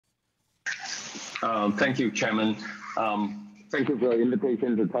Thank you, Chairman. Thank you for the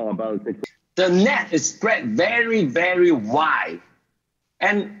invitation to talk about it. The net is spread very, very wide.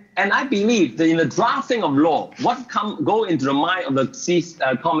 And I believe that in the drafting of law, what go into the mind of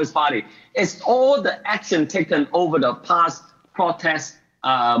the Communist Party is all the action taken over the past protest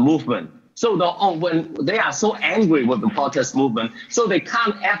movement. So when they are so angry with the protest movement, so they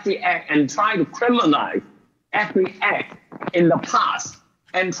can't every act and try to criminalize every act in the past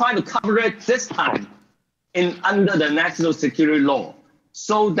and try to cover it this time under the national security law,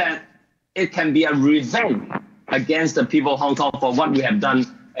 so that it can be a revenge against the people of Hong Kong for what we have done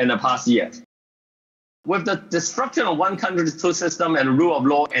in the past years. With the destruction of one country, two system and rule of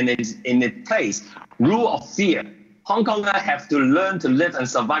law in its place, rule of fear, Hong Kongers have to learn to live and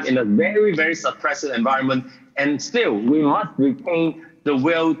survive in a very, very suppressive environment. And still, we must retain the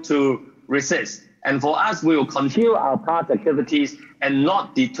will to resist. And for us, we will continue our past activities and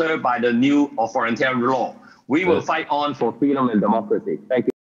not deterred by the new authoritarian law. We will fight on for freedom and democracy. Thank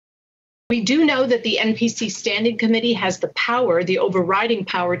you. We do know that the NPC Standing Committee has the power, the overriding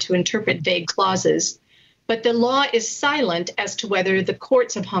power, to interpret vague clauses. But the law is silent as to whether the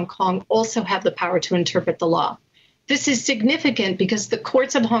courts of Hong Kong also have the power to interpret the law. This is significant because the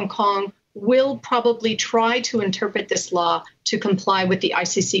courts of Hong Kong will probably try to interpret this law to comply with the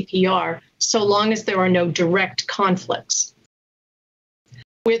ICCPR, so long as there are no direct conflicts.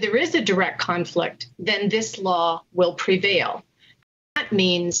 Where there is a direct conflict, then this law will prevail. That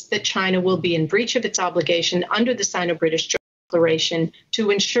means that China will be in breach of its obligation under the Sino-British Declaration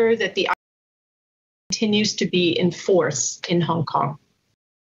to ensure that the ICCPR continues to be in force in Hong Kong.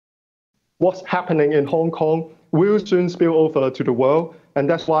 What's happening in Hong Kong will soon spill over to the world, and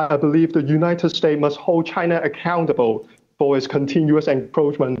that's why I believe the United States must hold China accountable for its continuous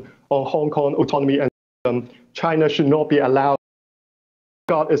encroachment on Hong Kong autonomy and China should not be allowed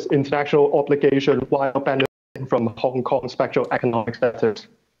to guard its international obligation while benefiting from Hong Kong's special economic status.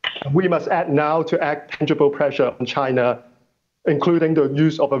 We must act now to act tangible pressure on China, including the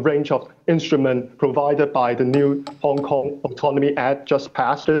use of a range of instruments provided by the new Hong Kong Autonomy Act just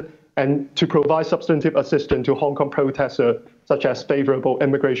passed, and to provide substantive assistance to Hong Kong protesters, such as favorable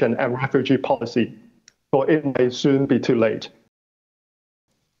immigration and refugee policy, for it may soon be too late.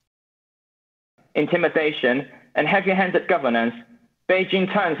 Intimidation and heavy-handed governance,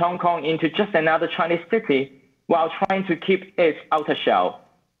 Beijing turns Hong Kong into just another Chinese city while trying to keep its outer shell.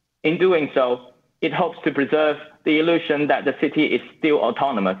 In doing so, it hopes to preserve the illusion that the city is still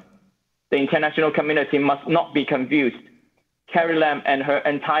autonomous. The international community must not be confused. Carrie Lam and her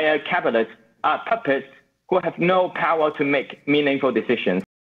entire cabinet are puppets who have no power to make meaningful decisions.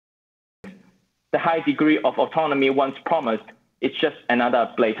 The high degree of autonomy once promised is just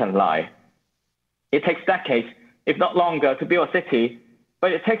another blatant lie. It takes decades, if not longer, to build a city,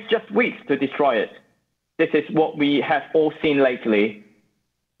 but it takes just weeks to destroy it. This is what we have all seen lately.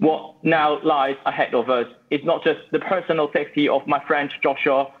 What now lies ahead of us is not just the personal safety of my friend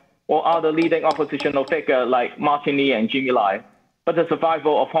Joshua or other leading oppositional figures like Martin Lee and Jimmy Lai, but the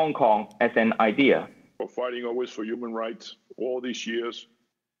survival of Hong Kong as an idea. For fighting always for human rights all these years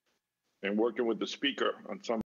and working with the Speaker on some